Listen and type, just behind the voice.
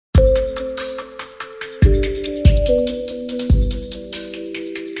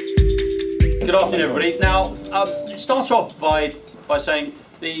Good afternoon, everybody. Now, start off by saying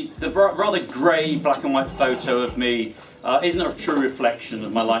the rather grey black and white photo of me isn't a true reflection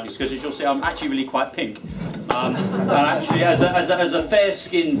of my likeness, because as you'll see, I'm actually really quite pink. And actually, as a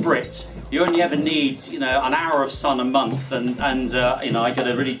fair-skinned Brit, you only ever need, an hour of sun a month, and I get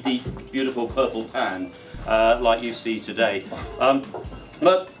a really deep, beautiful purple tan, like you see today.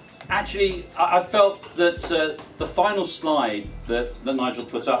 But actually, I felt that the final slide that Nigel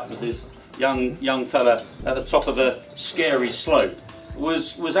put up with this young fella at the top of a scary slope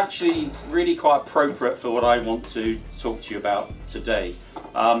was actually really quite appropriate for what I want to talk to you about today.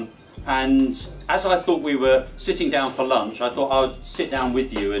 And as I thought we were sitting down for lunch, I thought I would sit down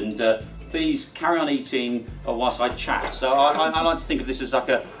with you and please carry on eating whilst I chat. So I like to think of this as like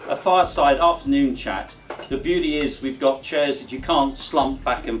a fireside afternoon chat. The beauty is we've got chairs that you can't slump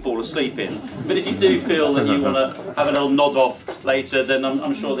back and fall asleep in. But if you do feel that you want to have a little nod off later, then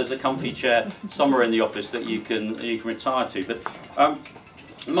I'm sure there's a comfy chair somewhere in the office that you can retire to. But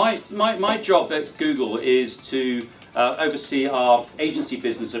my job at Google is to oversee our agency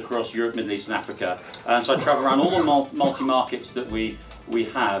business across Europe, Middle East and Africa. And so I travel around all the multi-markets that we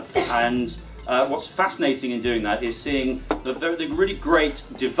have. And what's fascinating in doing that is seeing the really great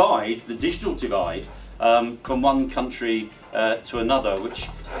divide, the digital divide, from one country to another, which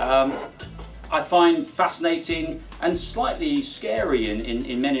I find fascinating and slightly scary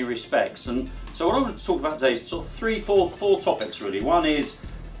in many respects. And so what I want to talk about today is sort of four topics really. One is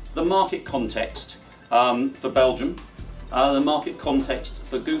the market context for Belgium, the market context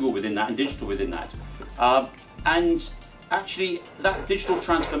for Google within that and digital within that. And actually that digital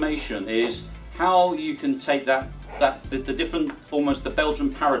transformation is how you can take the different, almost the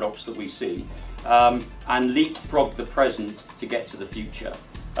Belgian paradox that we see, and leapfrog the present to get to the future,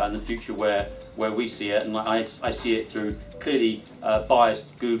 and the future where we see it, and I see it through clearly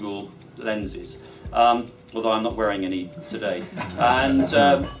biased Google lenses, although I'm not wearing any today, and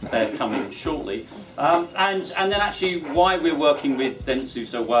they're coming shortly, and then actually why we're working with Dentsu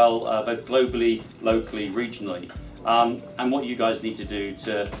so well, both globally, locally, regionally, and what you guys need to do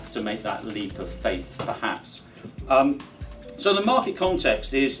to make that leap of faith, perhaps. So the market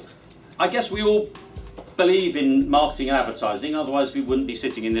context is, I guess we all believe in marketing and advertising, otherwise we wouldn't be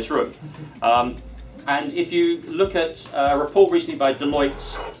sitting in this room. And if you look at a report recently by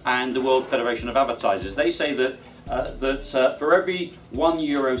Deloitte and the World Federation of Advertisers, they say that for every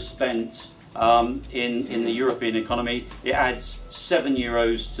 €1 spent in the European economy, it adds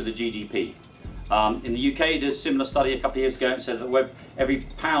 €7 to the GDP. In the UK, there's a similar study a couple of years ago. It said that every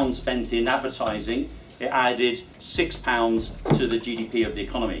 £1 spent in advertising, it added £6 to the GDP of the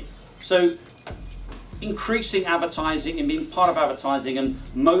economy. So increasing advertising and being part of advertising and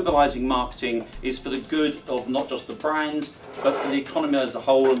mobilising marketing is for the good of not just the brands, but for the economy as a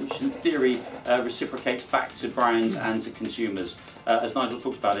whole, which in theory reciprocates back to brands and to consumers. As Nigel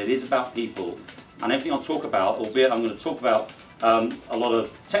talks about, it is about people. And everything I'll talk about, albeit I'm going to talk about a lot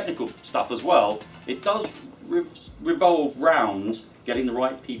of technical stuff as well, it does revolve round getting the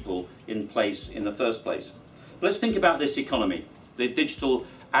right people in place in the first place. But let's think about this economy, the digital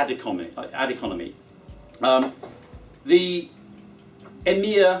ad economy. The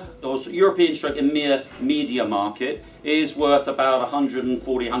EMEA, or European stroke EMEA media market is worth about $140,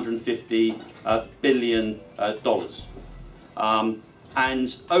 $150 billion.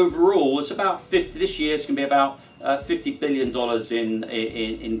 And overall, it's about this year it's going to be about $50 billion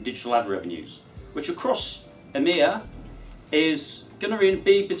in digital ad revenues, which across EMEA is going to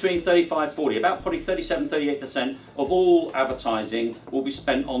be between 35-40, about probably 37-38% of all advertising will be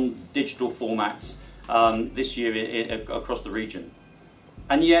spent on digital formats this year across the region.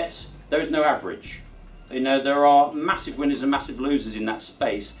 And yet there is no average. There are massive winners and massive losers in that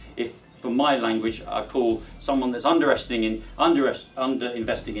space. If, for my language, I call someone that's under-investing in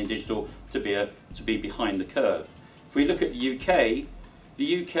digital to be behind the curve. If we look at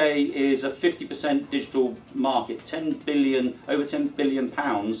the UK is a 50% digital market. Over £10 billion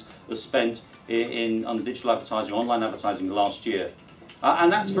was spent on digital advertising, online advertising last year.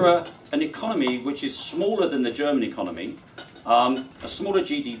 And that's for an economy which is smaller than the German economy, a smaller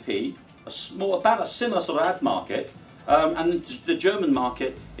GDP, about a similar sort of ad market, and the German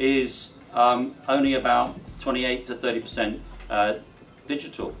market is only about 28 to 30%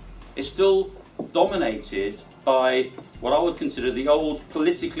 digital. It's still dominated by what I would consider the old,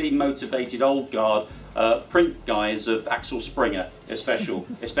 politically motivated old guard print guys of Axel Springer,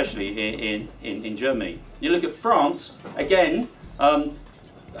 especially in Germany. You look at France, again,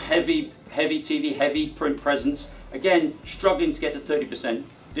 heavy TV, heavy print presence, again struggling to get to 30%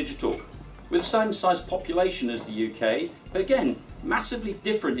 digital. with the same size population as the UK, but again, massively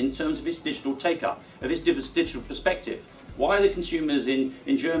different in terms of its digital take-up, of its digital perspective. Why are the consumers in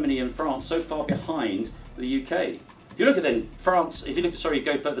Germany and France so far behind the UK? If you look at then France, if you look, sorry,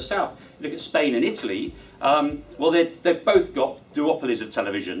 go further south, you look at Spain and Italy, well, they've both got duopolies of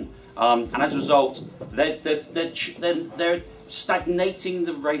television, and as a result, they're stagnating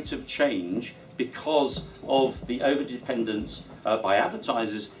the rate of change because of the over-dependence by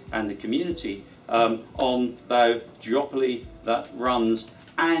advertisers and the community on the duopoly that runs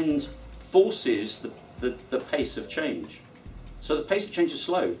and forces the pace of change. So the pace of change is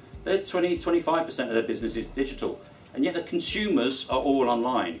slow. They're 20–25% of their business is digital, and yet the consumers are all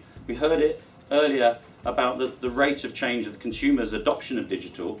online. We heard it earlier about the rate of change of the consumers' adoption of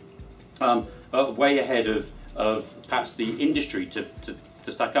digital, way ahead of perhaps the industry to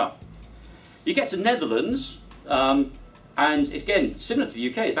stack up. You get to Netherlands, and it's again similar to the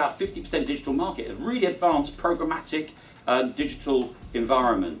UK, about 50% digital market, a really advanced programmatic digital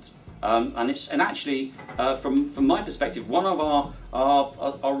environment. And actually, from my perspective, one of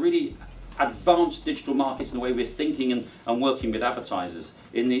our really advanced digital markets in the way we're thinking and working with advertisers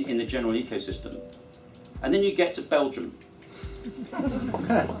in the general ecosystem. And then you get to Belgium,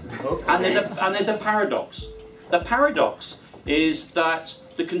 and there's a paradox. The paradox is that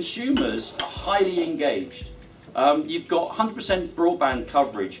the consumers are highly engaged. You've got 100% broadband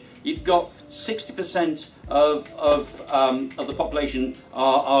coverage. You've got 60% of the population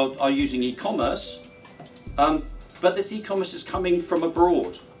are using e-commerce, but this e-commerce is coming from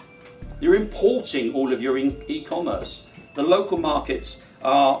abroad. You're importing all of your e-commerce. The local markets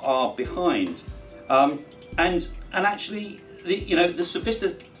are behind, and actually, the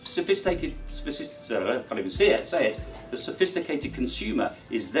sophisticated I can't even say it. The sophisticated consumer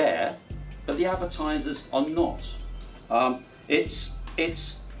is there, but the advertisers are not. It's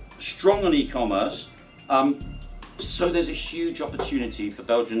strong on e-commerce, so there's a huge opportunity for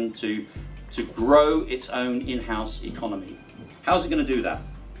Belgium to grow its own in-house economy. How's it going to do that?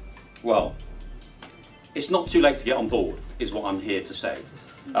 Well, it's not too late to get on board, is what I'm here to say.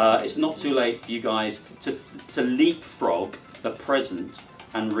 It's not too late for you guys to leapfrog the present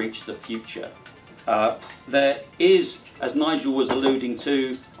and reach the future. There is, as Nigel was alluding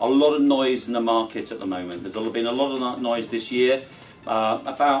to, a lot of noise in the market at the moment. There's been a lot of noise this year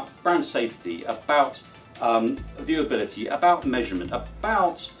about brand safety, about viewability, about measurement,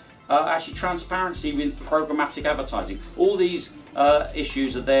 about actually transparency with programmatic advertising. All these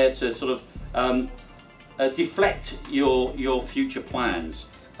issues are there to sort of deflect your future plans.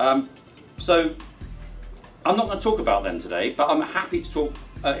 So I'm not going to talk about them today, but I'm happy to talk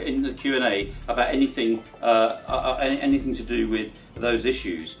in the Q&A about anything to do with those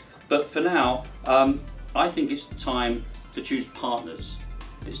issues. But for now, I think it's time to choose partners.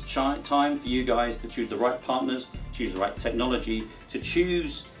 It's time for you guys to choose the right partners, choose the right technology, to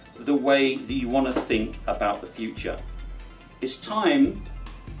choose the way that you want to think about the future. It's time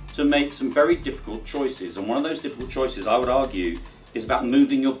to make some very difficult choices, and one of those difficult choices, I would argue, is about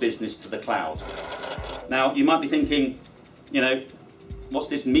moving your business to the cloud. Now, you might be thinking, what's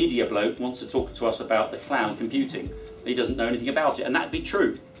this media bloke wants to talk to us about the cloud computing? He doesn't know anything about it, and that'd be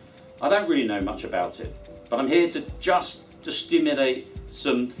true. I don't really know much about it, but I'm here to stimulate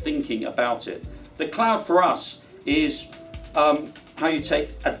some thinking about it. The cloud for us is how you take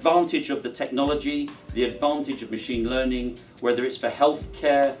advantage of the technology, the advantage of machine learning, whether it's for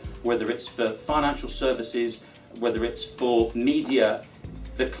healthcare, whether it's for financial services, whether it's for media.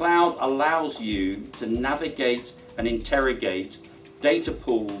 The cloud allows you to navigate and interrogate data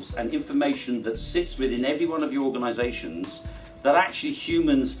pools and information that sits within every one of your organizations that actually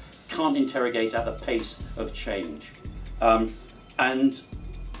humans can't interrogate at the pace of change. And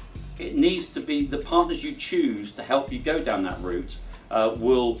it needs to be the partners you choose to help you go down that route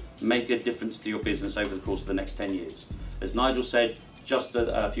will make a difference to your business over the course of the next 10 years. As Nigel said just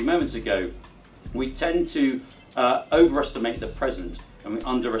a few moments ago, we tend to overestimate the present and we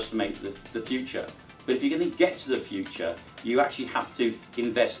underestimate the future. But if you're going to get to the future, you actually have to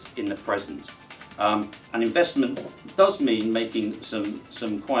invest in the present. And investment does mean making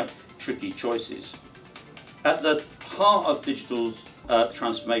some quite tricky choices. At the heart of digital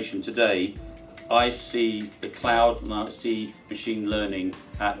transformation today, I see the cloud and I see machine learning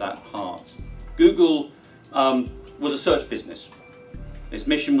at that heart. Google was a search business. Its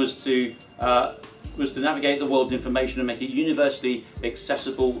mission was to navigate the world's information and make it universally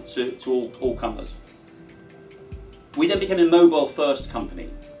accessible to all comers. We then became a mobile-first company.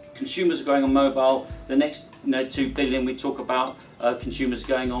 Consumers are going on mobile. The next 2 billion we talk about consumers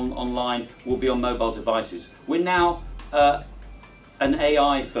going online will be on mobile devices. We're now an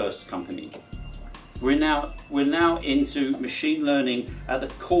AI-first company. We're now into machine learning at the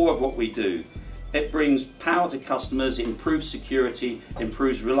core of what we do. It brings power to customers, it improves security,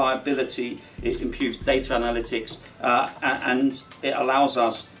 improves reliability, it improves data analytics, and it allows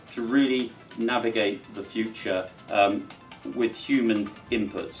us to really navigate the future with human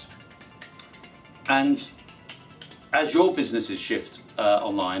inputs. And as your businesses shift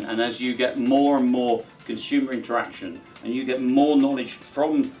online, and as you get more and more consumer interaction, and you get more knowledge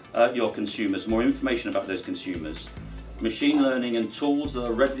from your consumers, more information about those consumers, machine learning and tools that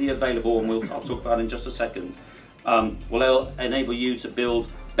are readily available, and I'll talk about in just a second, will enable you to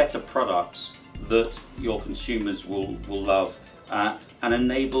build better products that your consumers will love, and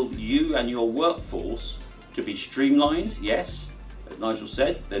enable you and your workforce to be streamlined. Yes, as Nigel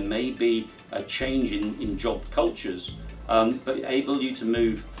said, there may be a change in job cultures, but enable you to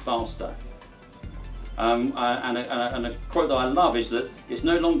move faster. And a quote that I love is that it's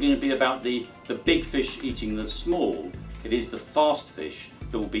no longer going to be about the big fish eating the small, it is the fast fish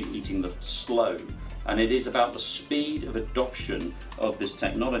that will be eating the slow. And it is about the speed of adoption of this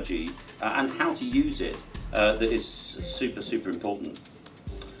technology and how to use it that is super important.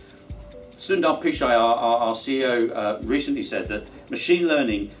 Sundar Pichai, our CEO, recently said that machine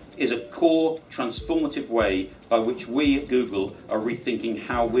learning is a core transformative way by which we at Google are rethinking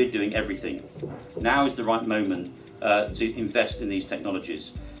how we're doing everything. Now is the right moment to invest in these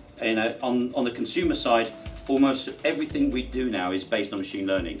technologies. On the consumer side, almost everything we do now is based on machine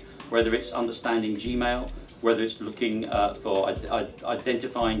learning, whether it's understanding Gmail, whether it's looking for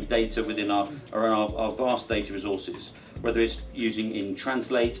identifying data within our vast data resources, whether it's using in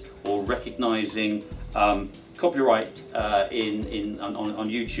Translate or recognizing copyright on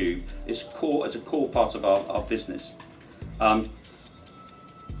YouTube. It's a core part of our business. And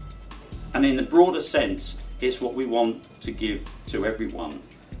in the broader sense, it's what we want to give to everyone.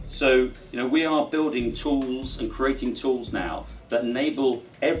 So, we are building tools and creating tools now that enable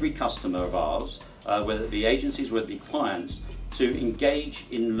every customer of ours, whether it be agencies, whether it be clients, to engage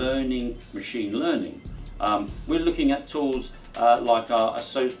in learning machine learning. We're looking at tools like our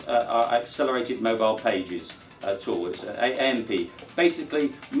accelerated mobile pages tool. It's AMP.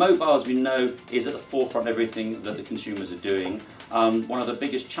 Basically, mobile, as we know, is at the forefront of everything that the consumers are doing. One of the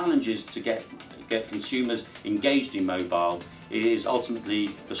biggest challenges to get consumers engaged in mobile is ultimately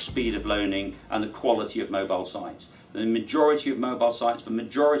the speed of learning and the quality of mobile sites. The majority of mobile sites, for the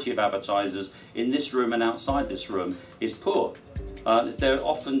majority of advertisers in this room and outside this room, is poor. They're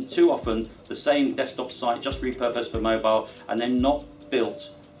too often the same desktop site, just repurposed for mobile, and they're not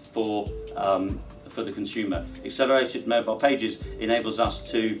built for the consumer. Accelerated mobile pages enables us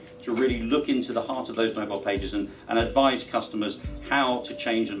to really look into the heart of those mobile pages and advise customers how to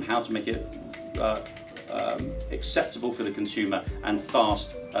change them, how to make it acceptable for the consumer and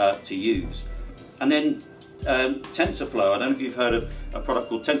fast to use. And then TensorFlow, I don't know if you've heard of a product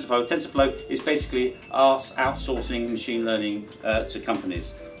called TensorFlow. TensorFlow is basically us outsourcing machine learning to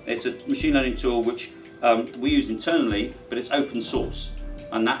companies. It's a machine learning tool which we use internally, but it's open source.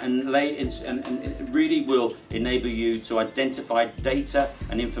 And it really will enable you to identify data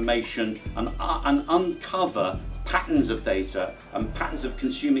and information and uncover patterns of data and patterns of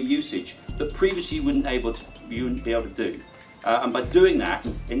consumer usage that previously you wouldn't be able to do. And by doing that,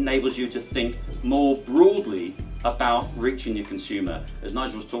 it enables you to think more broadly about reaching your consumer, as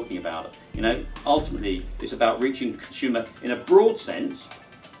Nigel was talking about. Ultimately, it's about reaching the consumer in a broad sense,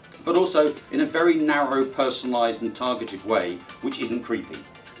 but also in a very narrow, personalised and targeted way, which isn't creepy.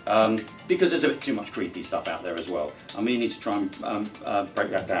 Because there's a bit too much creepy stuff out there as well, and we need to try and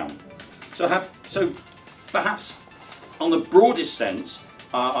break that down. So perhaps on the broadest sense,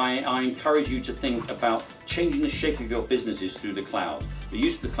 I encourage you to think about changing the shape of your businesses through the cloud. The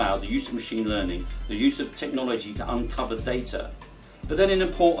use of the cloud, the use of machine learning, the use of technology to uncover data. But then an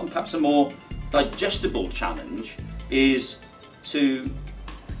important, perhaps a more digestible challenge is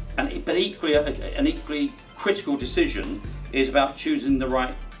but equally an equally critical decision is about choosing the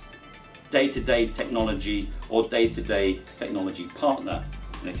right day-to-day technology or day-to-day technology partner.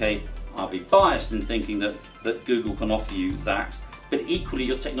 Okay, I'll be biased in thinking that Google can offer you that, but equally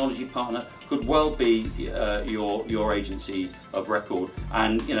your technology partner could well be your agency of record.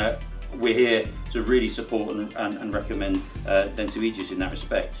 And we're here to really support and recommend Dentsu Aegis in that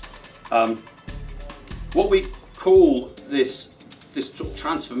respect. What we call this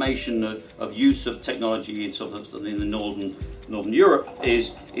transformation of use of technology in the Northern Europe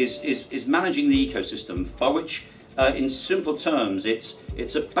is managing the ecosystem, by which in simple terms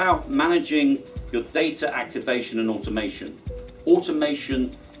it's about managing your data activation and automation. Automation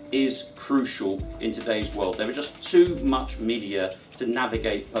is crucial in today's world. There is just too much media to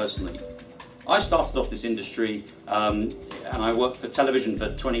navigate personally. I started off this industry and I worked for television for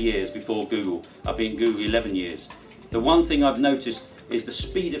 20 years before Google. I've been at Google 11 years. The one thing I've noticed is the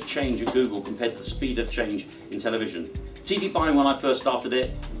speed of change at Google compared to the speed of change in television. TV buying, when I first started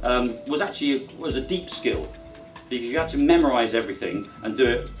it, was a deep skill, because you had to memorize everything and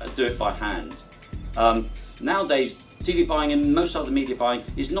do it by hand. Nowadays, TV buying and most other media buying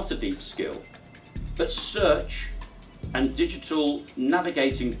is not a deep skill, but search and digital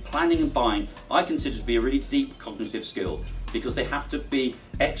navigating, planning and buying, I consider to be a really deep cognitive skill, because they have to be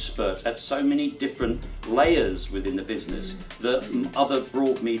expert at so many different layers within the business that other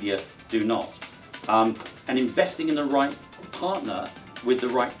broad media do not. And investing in the right partner with the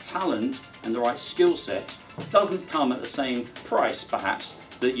right talent and the right skill sets doesn't come at the same price, perhaps,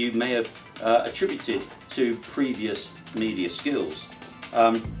 that you may have attributed to previous media skills.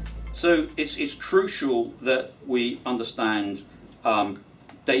 So it's crucial that we understand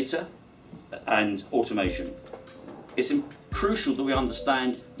data and automation. It's crucial that we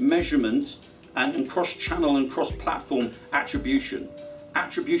understand measurement and cross-channel and cross-platform attribution.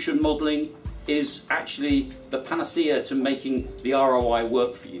 Attribution modeling is actually the panacea to making the ROI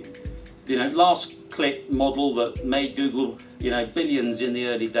work for you. You know, last click model that made Google, billions in the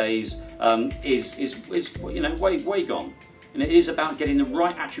early days is way gone. And it is about getting the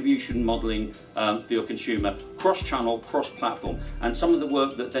right attribution modeling for your consumer, cross-channel, cross-platform. And some of the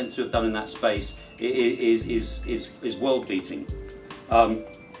work that Dentsu have done in that space is world-beating.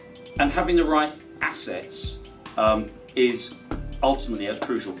 And having the right assets is ultimately as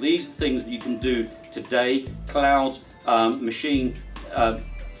crucial. These are things that you can do today, cloud, machine,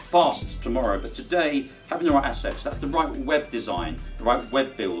 fast tomorrow, but today, having the right assets, that's the right web design, the right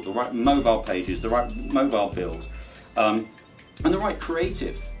web build, the right mobile pages, the right mobile build, and the right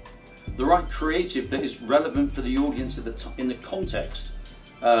creative that is relevant for the audience in the context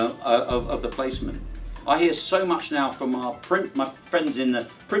of the placement. I hear so much now from my friends in the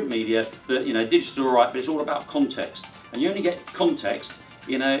print media that digital all right, but it's all about context, and you only get context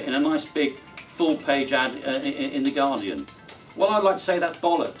in a nice big full-page ad in the Guardian. Well, I'd like to say that's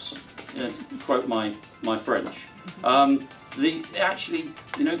bollocks, to quote my French.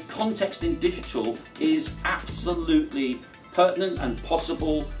 Context in digital is absolutely pertinent and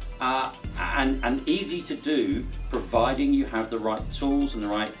possible and easy to do, providing you have the right tools and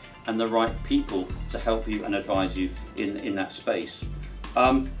the right people to help you and advise you in that space.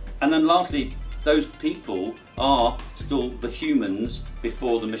 And then lastly, those people are still the humans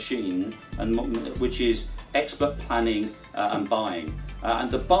before the machine, which is expert planning and buying. And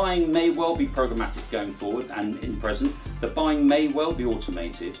the buying may well be programmatic going forward and in present. The buying may well be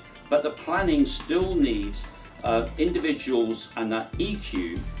automated, but the planning still needs individuals and that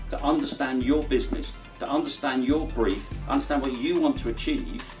EQ to understand your business, to understand your brief, understand what you want to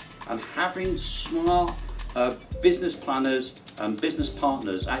achieve, and having smart business planners and business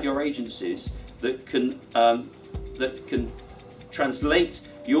partners at your agencies that can translate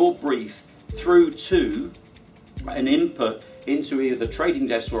your brief through to an input into either the trading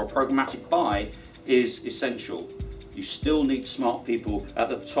desk or a programmatic buy is essential. You still need smart people at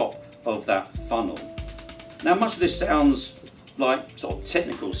the top of that funnel. Now, much of this sounds like sort of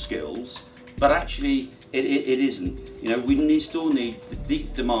technical skills, but actually it isn't. We still need the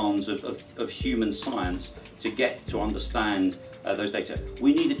deep demands of human science to get to understand those data.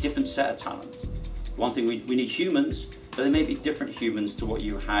 We need a different set of talent. One thing, we need humans, but they may be different humans to what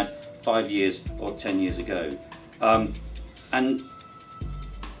you had 5 years or 10 years ago. And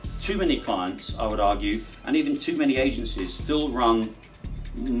too many clients, I would argue, and even too many agencies still run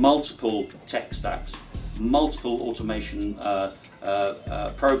multiple tech stacks, multiple automation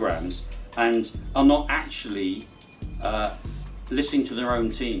programs, and are not actually listening to their own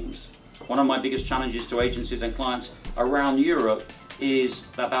teams. One of my biggest challenges to agencies and clients around Europe is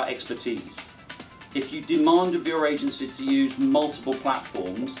about expertise. If you demand of your agency to use multiple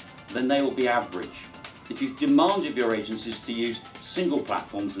platforms, then they will be average. If you demand of your agencies to use single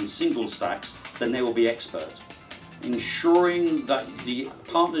platforms and single stacks, then they will be expert. Ensuring that the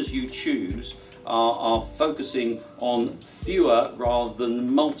partners you choose are focusing on fewer rather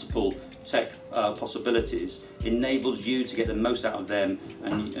than multiple tech possibilities enables you to get the most out of them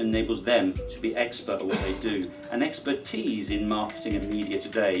and enables them to be expert at what they do. And expertise in marketing and media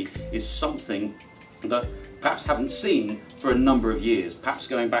today is something that perhaps haven't seen for a number of years, perhaps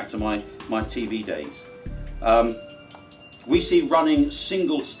going back to my TV days. We see running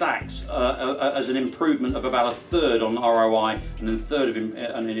single stacks as an improvement of about 1/3 on ROI and 1/3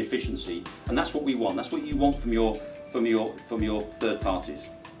 in efficiency, and that's what we want. That's what you want from your third parties.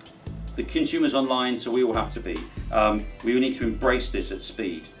 The consumer's online, so we all have to be. We need to embrace this at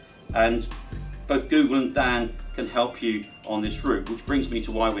speed. And both Google and Dan can help you on this route, which brings me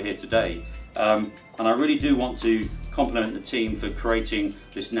to why we're here today. And I really do want to compliment the team for creating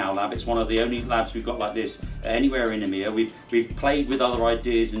this Nowlab. It's one of the only labs we've got like this anywhere in EMEA. We've played with other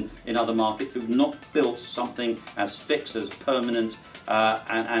ideas in other markets, but we've not built something as fixed, as permanent,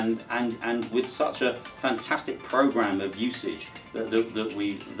 and with such a fantastic program of usage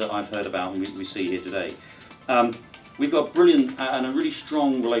that I've heard about and we see here today. We've got a brilliant and a really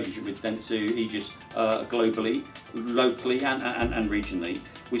strong relationship with Dentsu Aegis globally, locally and regionally.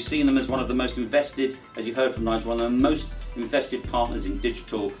 We've seen them as one of the most invested, as you heard from Nigel, one of the most invested partners in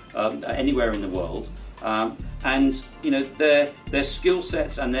digital anywhere in the world. And you know, their skill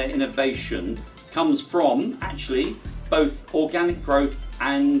sets and their innovation comes from actually both organic growth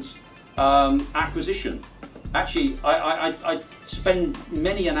and acquisition. Actually, I spend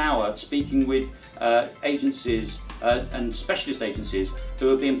many an hour speaking with agencies and specialist agencies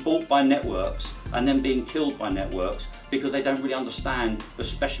who are being bought by networks and then being killed by networks because they don't really understand the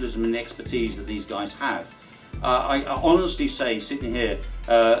specialism and the expertise that these guys have. I honestly say, sitting here,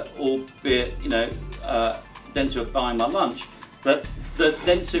 albeit you know, Dentsu are buying my lunch, but the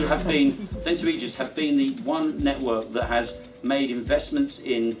Dentsu Aegis have been the one network that has made investments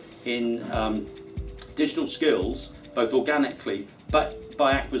in digital skills, both organically but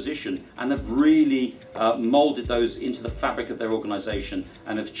by acquisition, and have really moulded those into the fabric of their organisation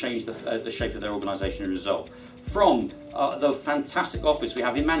and have changed the shape of their organisation as a result. From the fantastic office we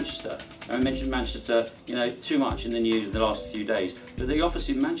have in Manchester, and I mentioned Manchester, you know, too much in the news in the last few days, but the office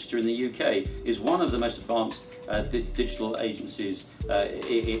in Manchester in the UK is one of the most advanced digital agencies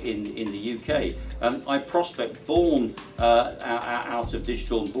in the UK. iProspect, born out of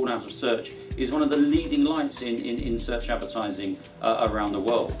digital, born out of search, is one of the leading lights in search advertising around the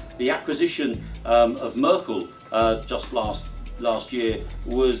world. The acquisition of Merkle just last year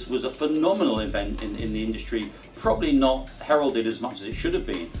was a phenomenal event in the industry, probably not heralded as much as it should have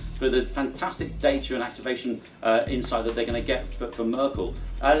been, for the fantastic data and activation insight that they're going to get for Merkle.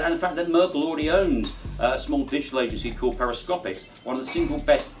 And the fact that Merkle already owned a small digital agency called Periscopics, one of the single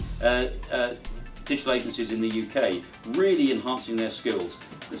best digital agencies in the UK, really enhancing their skills.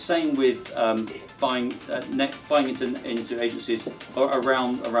 The same with buying into agencies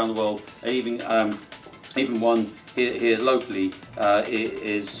around the world, and even one here locally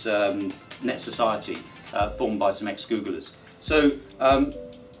is Net Society, formed by some ex-Googlers. So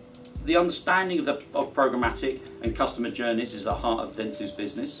the understanding of programmatic and customer journeys is the heart of Dentsu's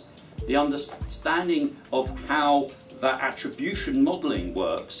business. The understanding of how that attribution modelling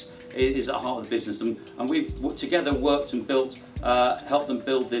works is at the heart of the business, and we've together worked and built, helped them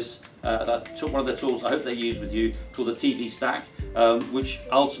build this, one of the tools I hope they use with you, called the TV Stack, which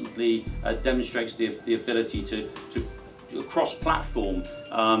ultimately demonstrates the ability to cross-platform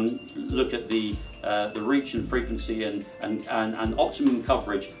look at the reach and frequency and optimum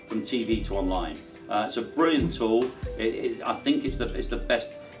coverage from TV to online. It's a brilliant tool. I think it's the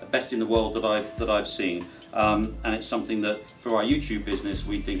best in the world that I've seen, and it's something that for our YouTube business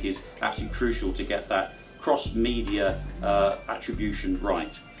we think is absolutely crucial to get that cross-media attribution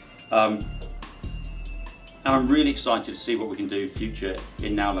right. And I'm really excited to see what we can do future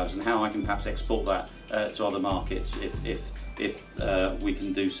in Nowlabs and how I can perhaps export that to other markets if we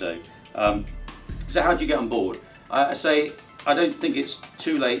can do so. So how do you get on board? I say I don't think it's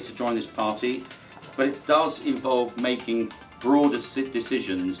too late to join this party, but it does involve making broader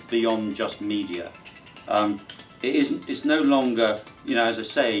decisions beyond just media. It's no longer, you know, as I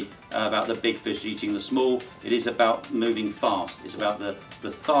say, about the big fish eating the small. It is about moving fast. It's about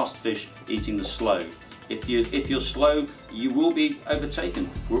the fast fish eating the slow. If you're slow, you will be overtaken.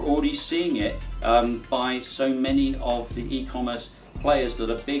 We're already seeing it by so many of the e-commerce players that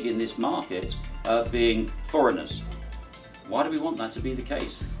are big in this market being foreigners. Why do we want that to be the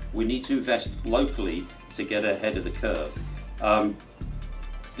case? We need to invest locally to get ahead of the curve.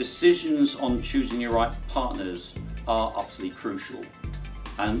 Decisions on choosing your right partners are utterly crucial,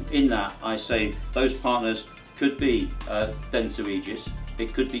 and in that I say those partners could be Dentsu Aegis,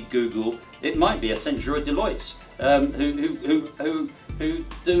 it could be Google, it might be Accenture or Deloitte, who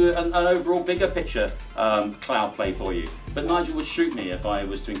do an overall bigger picture cloud play for you. But Nigel would shoot me if I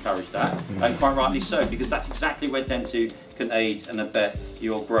was to encourage that, and quite rightly so, because that's exactly where Dentsu can aid and abet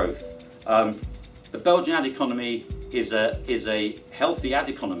your growth. The Belgian ad economy is a healthy ad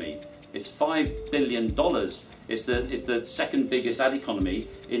economy. It's $5 billion. It's the second biggest ad economy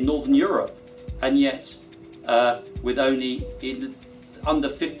in Northern Europe, and yet with only under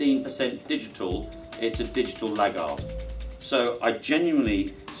 15% digital, it's a digital laggard. So I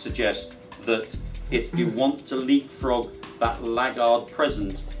genuinely suggest that if you want to leapfrog that laggard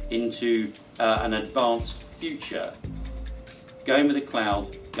present into an advanced future, going with the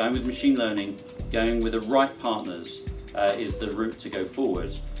cloud, going with machine learning, going with the right partners is the route to go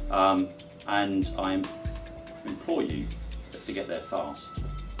forward. And I implore you to get there fast.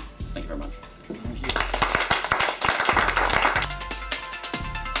 Thank you very much. Thank you.